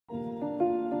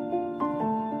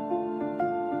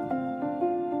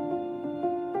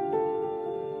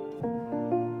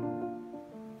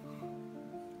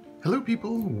Hello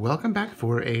people, welcome back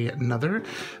for another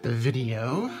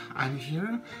video. I'm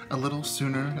here a little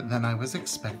sooner than I was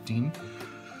expecting.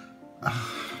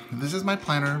 This is my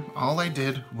planner. All I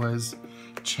did was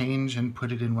change and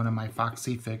put it in one of my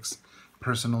Foxy Fix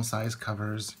personal size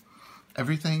covers.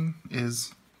 Everything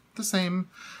is the same.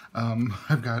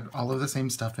 I've got all of the same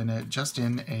stuff in it, just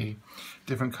in a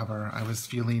different cover. I was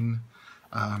feeling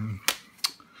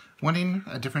wanting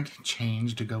a different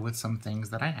change to go with some things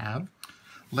that I have.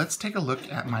 Let's take a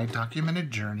look at my Documented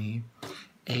Journey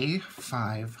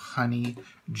A5 Honey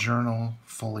Journal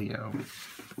Folio.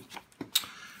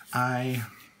 I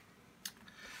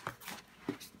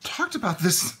talked about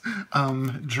this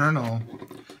journal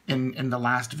in the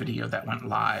last video that went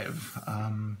live.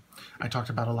 I talked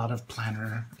about a lot of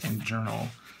planner and journal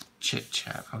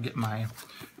chit-chat. I'll get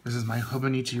this is my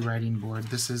Hobonichi writing board.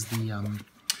 This is the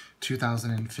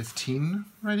 2015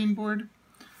 writing board.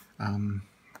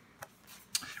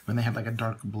 When they had like a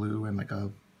dark blue and like a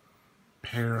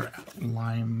pear,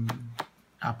 lime,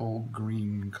 apple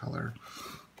green color.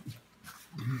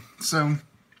 So,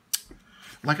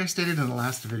 like I stated in the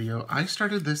last video, I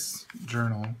started this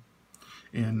journal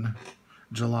in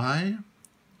July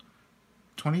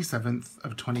 27th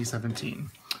of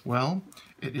 2017. Well,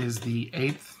 it is the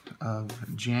 8th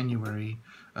of January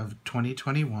of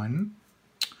 2021,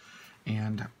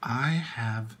 and I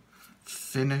have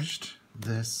finished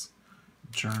this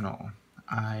journal.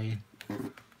 I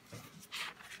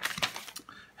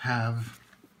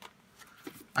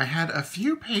had a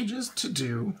few pages to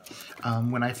do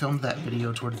when I filmed that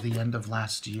video towards the end of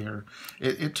last year.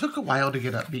 It took a while to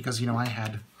get up because, you know, I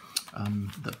had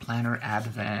the planner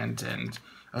advent, and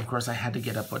of course I had to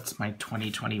get up what's my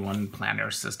 2021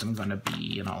 planner system going to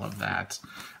be and all of that.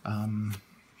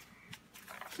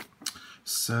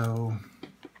 So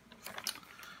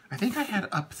I think I had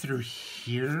up through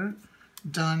here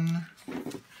done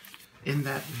in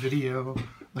that video,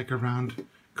 like around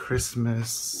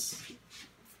Christmas.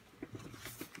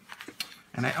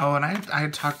 And I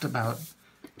had talked about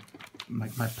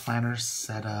like my planner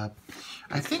setup.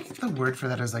 I think the word for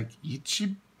that is like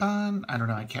Ichiban. I don't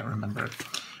know, I can't remember.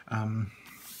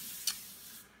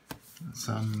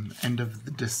 Some end of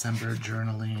the December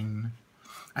journaling.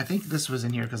 I think this was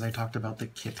in here because I talked about the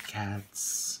Kit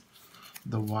Kats,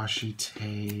 the washi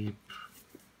tape.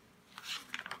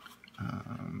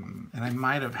 And I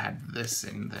might have had this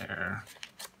in there.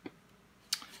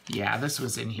 Yeah, this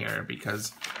was in here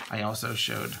because I also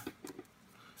showed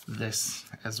this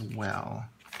as well.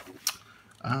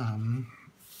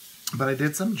 But I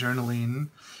did some journaling,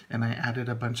 and I added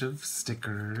a bunch of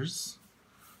stickers,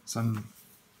 some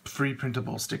free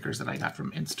printable stickers that I got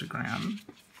from Instagram.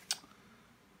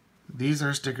 These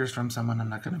are stickers from someone, I'm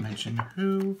not going to mention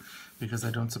who, because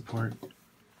I don't support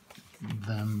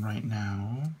them right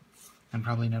now, and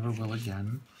probably never will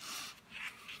again.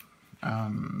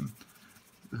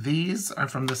 These are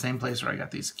from the same place where I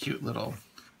got these cute little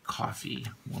coffee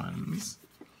ones.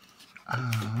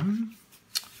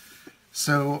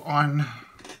 So on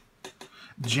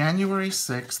January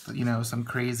 6th, you know, some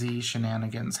crazy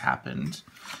shenanigans happened.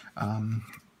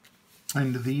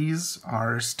 And these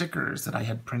are stickers that I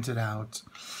had printed out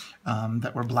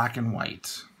that were black and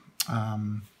white.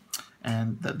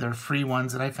 And they're free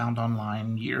ones that I found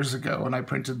online years ago, and I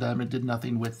printed them and did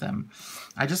nothing with them.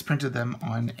 I just printed them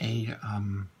on a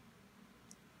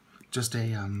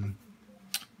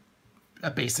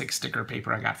basic sticker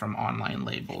paper I got from Online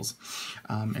Labels.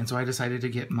 And so I decided to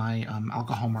get my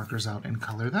alcohol markers out and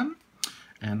color them,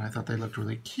 and I thought they looked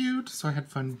really cute, so I had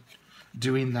fun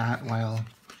doing that while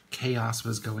chaos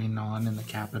was going on in the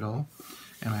Capitol.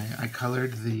 And I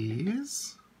colored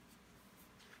these.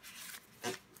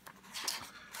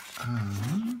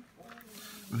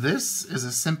 This is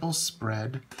a simple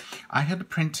spread. I had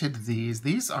printed these.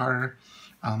 These are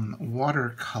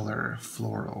watercolor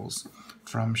florals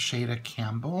from Shada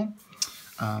Campbell.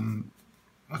 A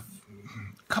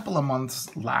couple of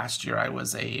months last year, I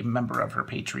was a member of her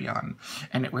Patreon,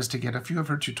 and it was to get a few of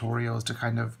her tutorials to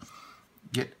kind of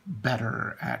get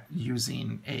better at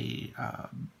using a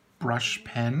brush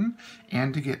pen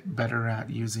and to get better at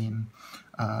using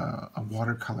a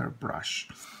watercolor brush.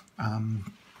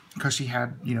 Because she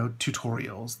had, you know,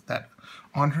 tutorials that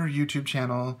on her YouTube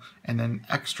channel and then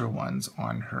extra ones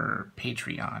on her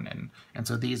Patreon. And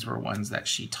so these were ones that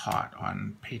she taught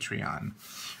on Patreon.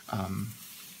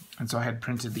 And so I had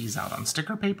printed these out on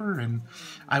sticker paper, and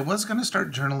I was going to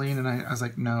start journaling, and I was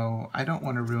like, no, I don't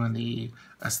want to ruin the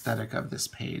aesthetic of this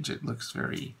page. It looks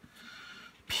very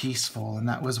peaceful, and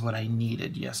that was what I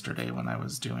needed yesterday when I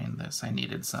was doing this. I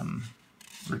needed some,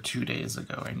 or 2 days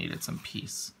ago, I needed some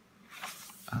peace.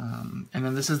 And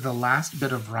then this is the last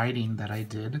bit of writing that I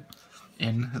did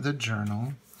in the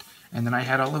journal. And then I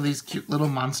had all of these cute little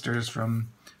monsters from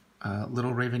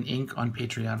Little Raven Inc. on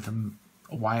Patreon from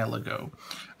a while ago.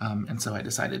 And so I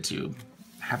decided to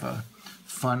have a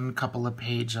fun couple of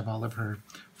pages of all of her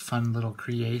fun little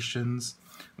creations.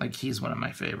 Like, he's one of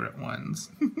my favorite ones.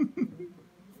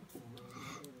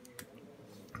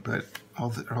 But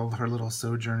all her little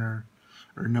Sojourner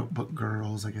or notebook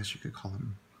girls, I guess you could call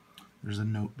them. There's a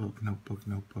notebook.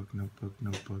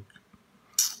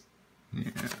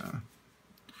 Yeah.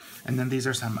 And then these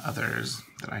are some others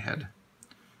that I had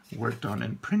worked on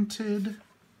and printed.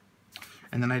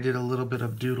 And then I did a little bit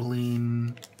of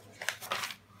doodling.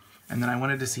 And then I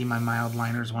wanted to see my mild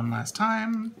liners one last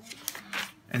time.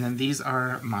 And then these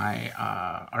are my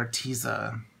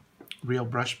Arteza real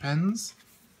brush pens.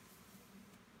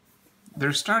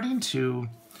 They're starting to,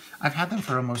 I've had them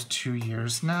for almost 2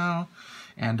 years now,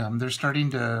 and they're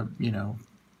starting to, you know,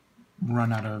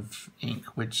 run out of ink,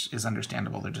 which is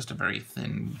understandable. They're just a very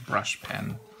thin brush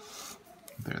pen.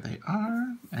 There they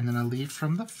are. And then a leaf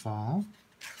from the fall.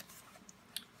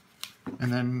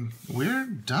 And then we're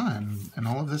done, and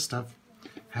all of this stuff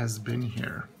has been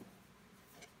here.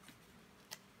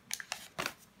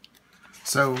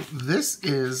 So this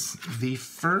is the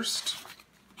first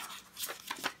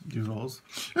doodles.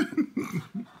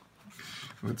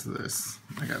 What's this?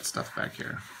 I got stuff back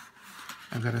here.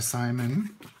 I've got a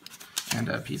Simon and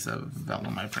a piece of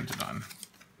vellum I printed on.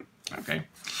 Okay,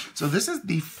 so this is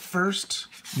the first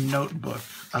notebook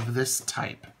of this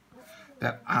type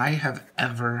that I have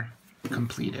ever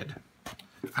completed.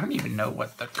 I don't even know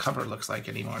what the cover looks like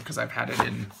anymore because I've had it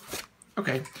in...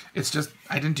 Okay, it's just,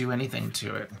 I didn't do anything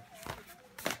to it.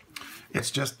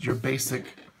 It's just your basic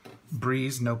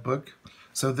Breeze notebook.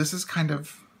 So this is kind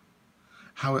of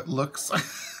how it looks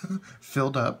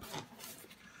filled up.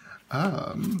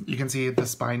 You can see the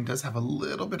spine does have a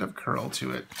little bit of curl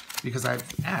to it because I've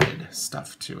added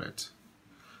stuff to it.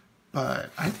 But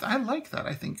I like that.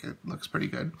 I think it looks pretty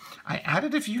good. I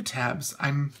added a few tabs.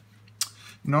 I'm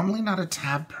normally not a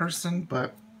tab person,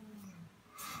 but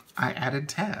I added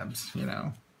tabs, you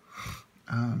know.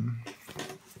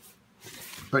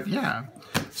 But yeah,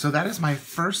 so that is my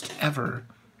first ever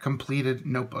completed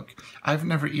notebook. I've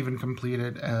never even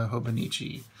completed a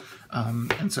Hobonichi.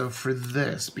 And so for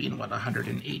this being, what,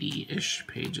 180-ish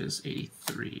pages,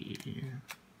 83,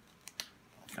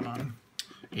 come on,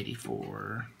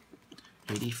 84,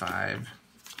 85,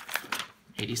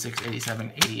 86,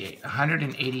 87, 88,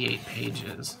 188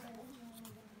 pages.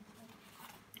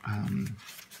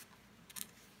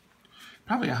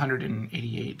 Probably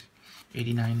 188,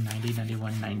 89, 90,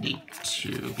 91,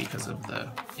 92 because of the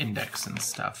index and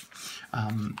stuff.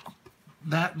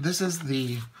 This is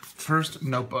the first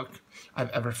notebook I've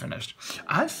ever finished.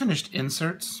 I've finished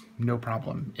inserts, no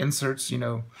problem. Inserts, you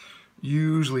know,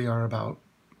 usually are about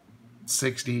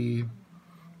 60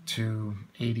 to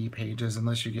 80 pages,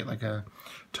 unless you get like a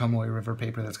Tomoe River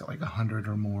paper that's got like 100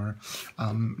 or more.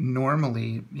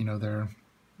 Normally, you know, they're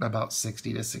about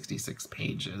 60 to 66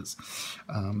 pages.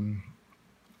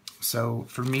 So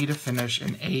for me to finish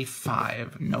an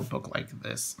A5 notebook like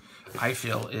this, I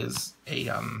feel is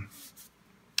a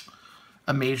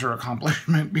major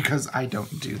accomplishment because I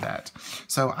don't do that.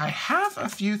 So I have a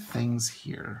few things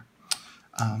here.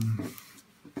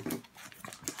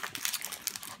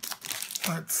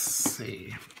 Let's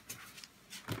see.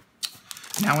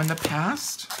 Now in the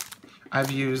past,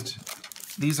 I've used,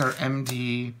 these are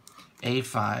MD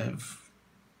A5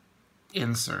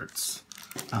 inserts.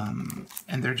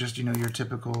 And they're just, you know, your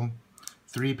typical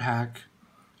 3-pack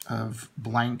of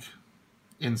blank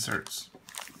inserts.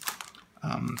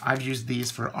 I've used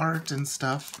these for art and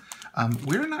stuff.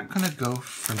 We're not going to go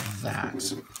for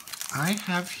that. I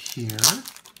have here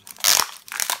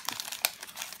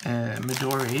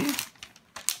Midori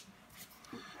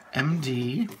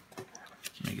MD.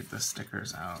 Let me get the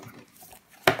stickers out.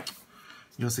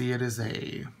 You'll see it is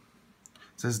it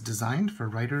says designed for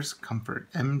writer's comfort,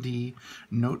 MD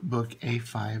Notebook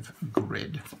A5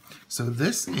 Grid. So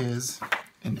this is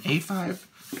an A5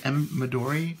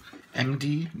 Midori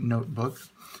MD notebook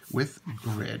with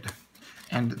grid.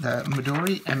 And the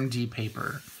Midori MD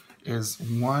paper is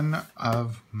one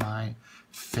of my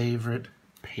favorite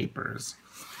papers.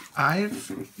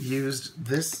 I've used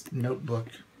this notebook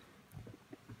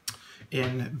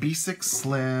in B6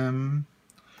 Slim,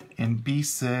 in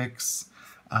B6,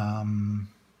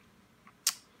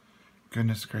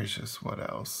 goodness gracious, what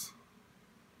else?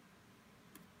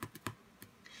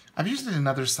 I've used it in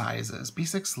other sizes,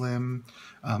 B6 Slim,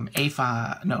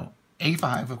 A5,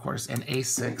 of course, and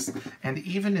A6, and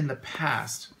even in the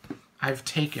past, I've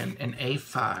taken an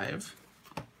A5.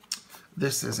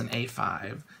 This is an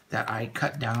A5 that I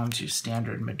cut down to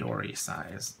standard Midori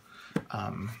size.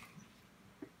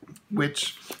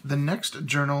 Which the next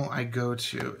journal I go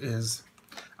to is,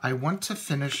 I want to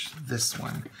finish this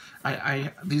one.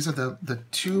 These are the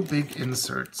two big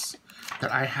inserts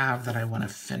that I have that I want to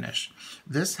finish.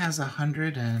 This has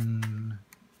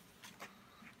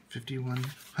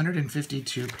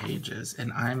 152 pages,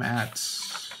 and I'm at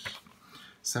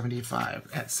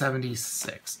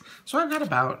 76. So I've got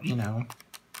about,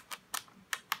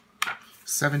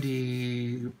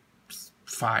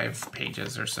 75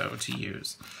 pages or so to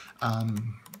use.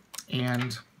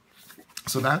 And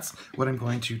so that's what I'm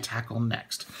going to tackle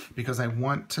next, because I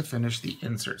want to finish the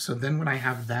insert. So then when I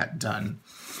have that done,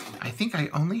 I think I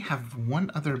only have one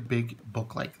other big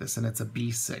book like this, and it's a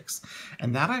B6.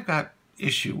 And that I've got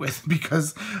issue with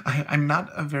because I'm not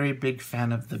a very big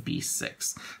fan of the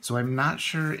B6. So I'm not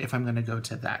sure if I'm going to go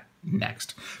to that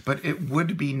next. But it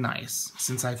would be nice,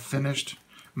 since I finished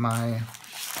my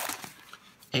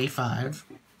A5,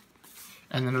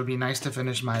 and then it would be nice to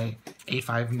finish my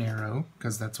A5 narrow,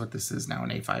 because that's what this is now, an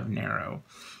A5 narrow.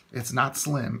 It's not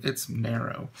slim, it's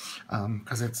narrow,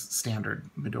 because it's standard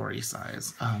Midori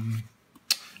size.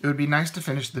 It would be nice to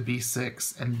finish the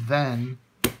B6, and then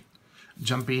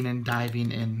jumping and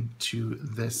diving into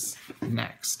this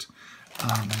next.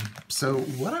 So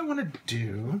what I want to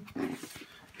do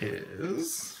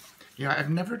is, I've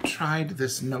never tried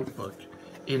this notebook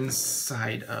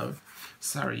inside of,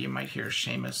 sorry, you might hear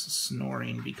Seamus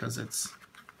snoring because it's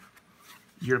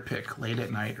your pick, late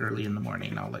at night, early in the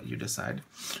morning. I'll let you decide.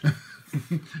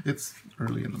 It's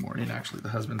early in the morning, actually. The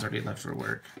husband's already left for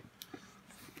work.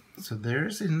 So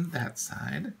there's in that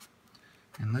side.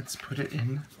 And let's put it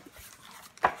in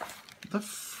the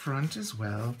front as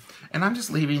well. And I'm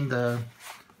just leaving the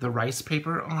rice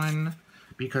paper on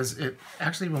because it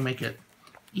actually will make it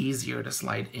easier to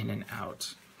slide in and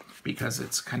out, because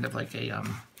it's kind of like a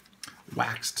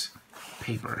waxed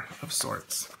paper of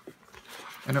sorts.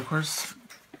 And of course,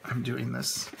 I'm doing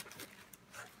this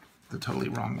the totally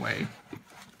wrong way.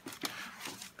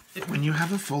 When you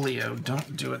have a folio,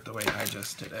 don't do it the way I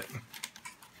just did it.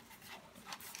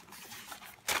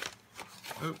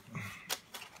 Oop.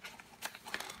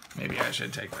 Maybe I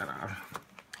should take that off.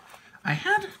 I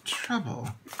had trouble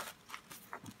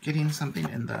getting something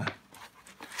in the...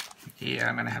 Yeah,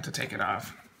 I'm gonna have to take it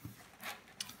off.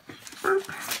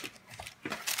 Burp.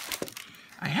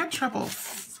 I had trouble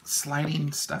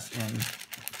sliding stuff in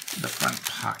the front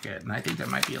pocket, and I think there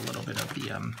might be a little bit of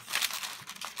the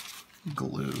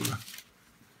glue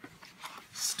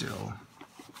still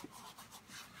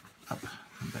up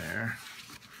there.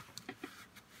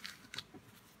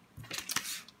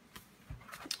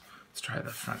 Let's try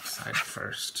the front side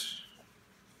first.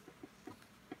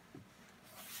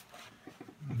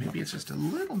 Maybe it's just a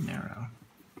little narrow.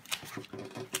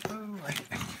 Oh, I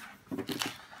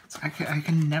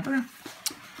can never...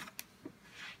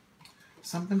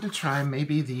 Something to try.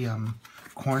 Maybe the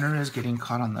corner is getting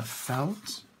caught on the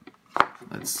felt.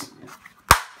 Let's...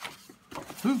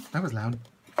 Ooh, that was loud.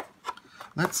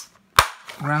 Let's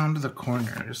round the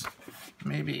corners.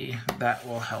 Maybe that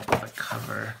will help the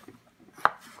cover.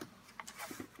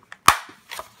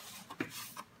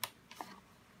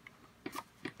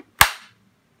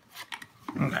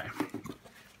 Okay.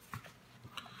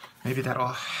 Maybe that'll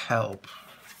help.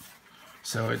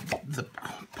 So the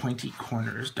pointy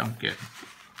corners don't get...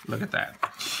 Look at that.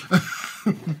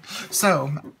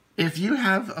 So, if you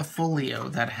have a folio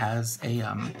that has a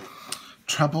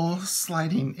trouble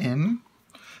sliding in,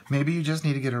 maybe you just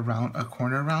need to get a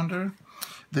corner rounder.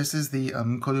 This is the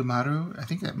Korumaru. I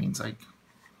think that means like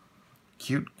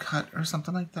cute cut or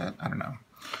something like that. I don't know.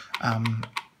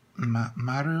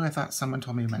 Maru, I thought someone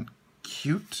told me it meant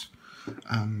cute.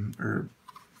 Or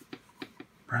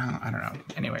brown, I don't know.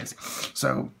 Anyways,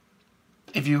 so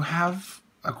if you have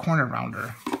a corner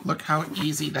rounder, look how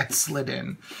easy that slid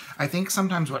in. I think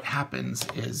sometimes what happens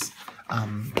is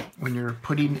when you're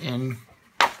putting in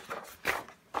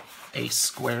a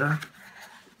square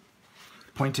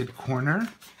pointed corner,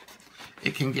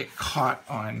 it can get caught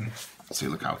on, see,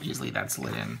 look how easily that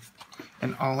slid in.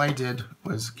 And all I did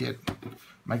was get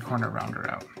my corner rounder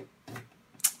out.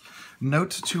 Note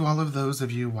to all of those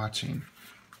of you watching,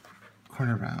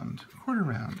 corner round, corner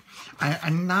round.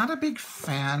 I'm not a big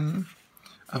fan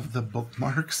of the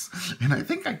bookmarks, and I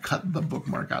think I cut the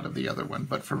bookmark out of the other one,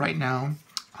 but for right now,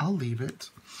 I'll leave it.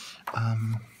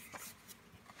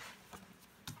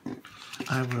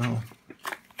 I will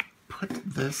put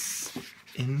this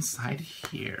inside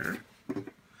here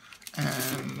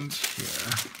and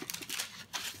here.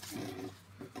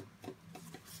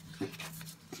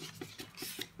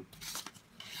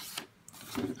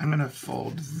 I'm going to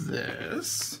fold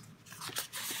this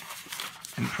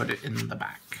and put it in the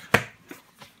back.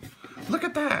 Look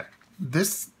at that.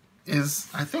 This is,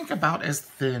 I think, about as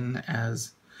thin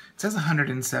as, it says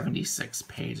 176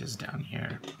 pages down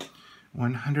here.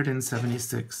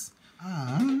 176.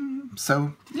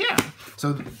 So, yeah.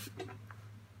 So,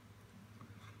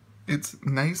 it's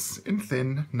nice and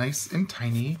thin, nice and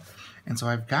tiny. And so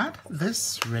I've got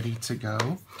this ready to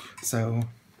go. So,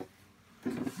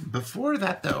 before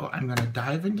that, though, I'm going to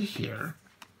dive into here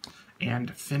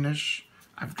and finish.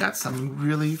 I've got some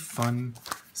really fun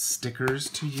stickers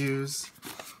to use.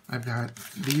 I've got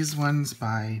these ones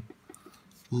by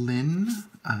Lin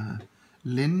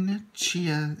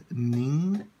Chia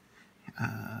Ning.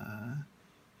 Yeah.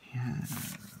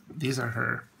 These are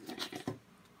her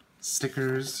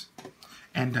stickers.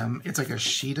 And it's like a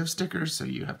sheet of stickers, so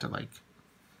you have to like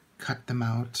cut them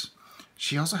out.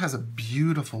 She also has a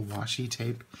beautiful washi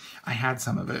tape. I had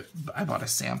some of it. I bought a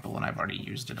sample and I've already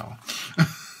used it all.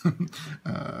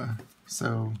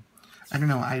 So, I don't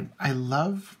know. I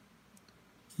love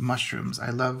mushrooms. I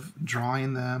love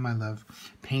drawing them. I love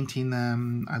painting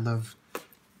them. I love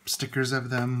stickers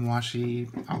of them, washi,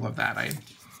 all of that.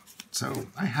 So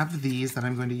I have these that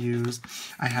I'm going to use.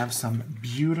 I have some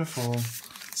beautiful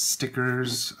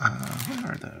stickers. What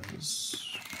are those?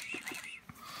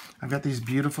 I've got these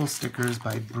beautiful stickers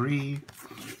by Brie.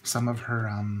 Some of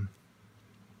her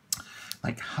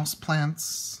like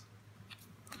houseplants,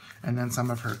 and then some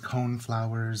of her cone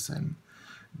flowers and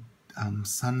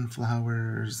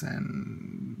sunflowers,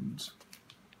 and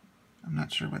I'm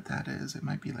not sure what that is. It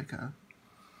might be like a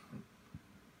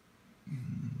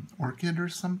orchid or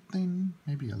something,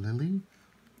 maybe a lily.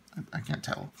 I can't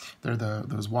tell. They're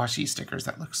those washi stickers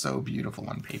that look so beautiful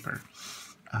on paper.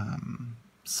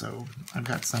 So I've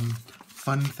got some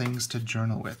fun things to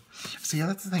journal with. So yeah,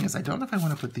 that's the thing, is I don't know if I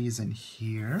want to put these in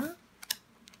here,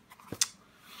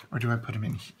 or do I put them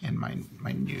in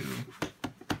my new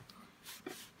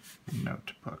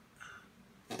notebook?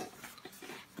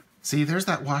 See, there's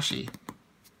that washi.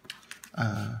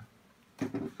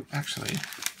 Actually,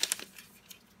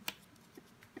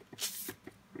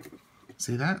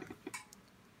 see that?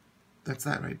 That's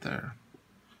that right there.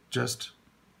 Just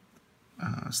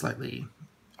slightly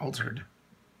altered.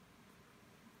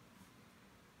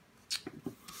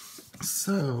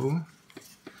 So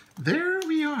there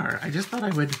we are. I just thought I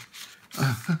would,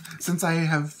 since I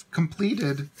have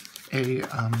completed a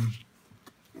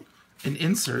an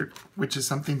insert, which is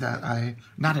something that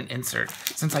not an insert,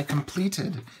 since I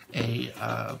completed a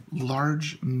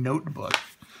large notebook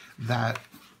that,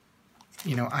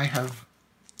 you know, I have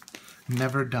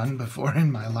never done before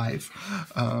in my life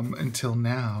until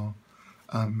now.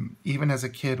 Even as a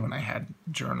kid, when I had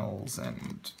journals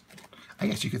and I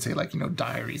guess you could say, like, you know,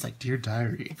 diaries, like Dear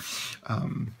Diary,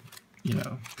 you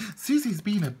know, Susie's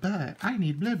being a butt, I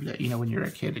need blah blah, you know, when you're a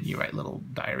kid and you write little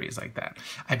diaries like that.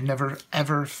 I've never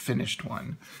ever finished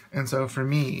one, and so for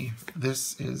me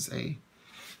this is a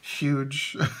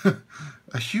huge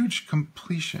a huge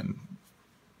completion.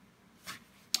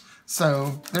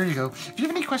 So there you go. If you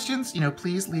have any questions, you know,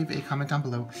 please leave a comment down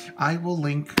below. I will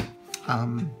link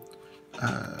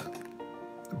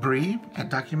Brie at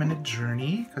Documented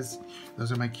Journey, because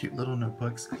those are my cute little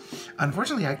notebooks.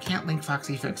 Unfortunately, I can't link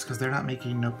Foxy Fix because they're not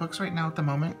making notebooks right now at the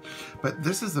moment, but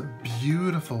this is a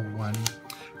beautiful one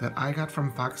that I got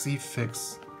from Foxy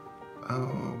Fix,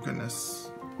 oh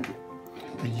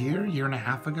year and a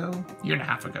half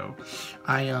ago,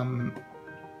 I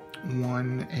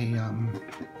won a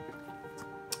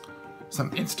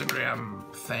some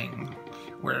Instagram thing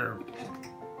where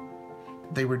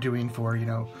they were doing for, you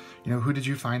know, who did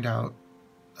you find out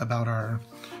about our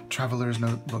Traveler's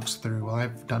Notebooks through? Well,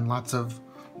 I've done lots of,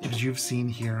 as you've seen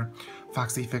here,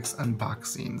 Foxy Fix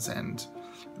unboxings, and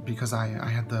because I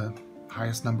had the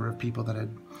highest number of people that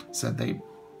had said they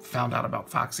found out about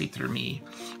Foxy through me,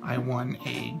 I won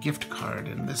a gift card,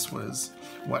 and this was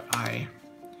what I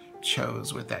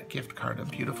chose with that gift card, a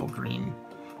beautiful green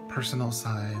personal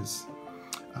size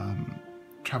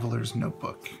Traveler's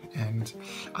Notebook. And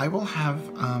I will have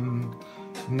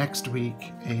next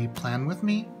week a plan with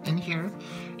me in here,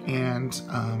 and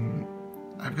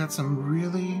I've got some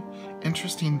really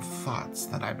interesting thoughts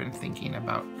that I've been thinking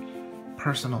about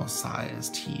personal size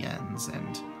TNs,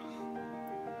 and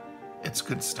it's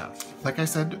good stuff. Like I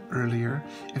said earlier,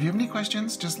 if you have any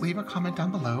questions, just leave a comment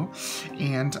down below,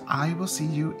 and I will see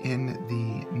you in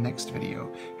the next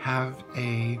video. Have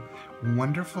a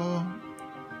wonderful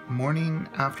morning,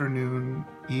 afternoon,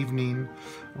 evening,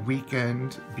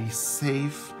 weekend. Be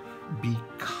safe, be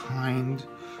kind.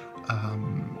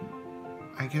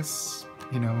 I guess,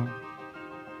 you know,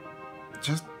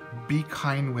 just be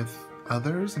kind with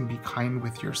others and be kind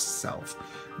with yourself.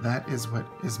 That is what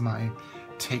is my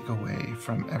takeaway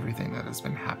from everything that has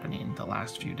been happening the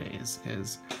last few days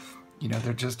is, you know,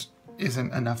 there just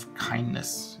isn't enough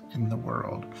kindness in the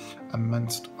world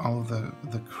amongst all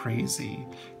the crazy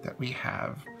that we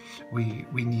have. We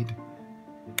need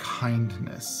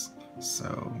kindness.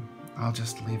 So I'll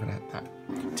just leave it at that.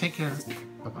 Take care.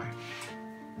 Bye-bye.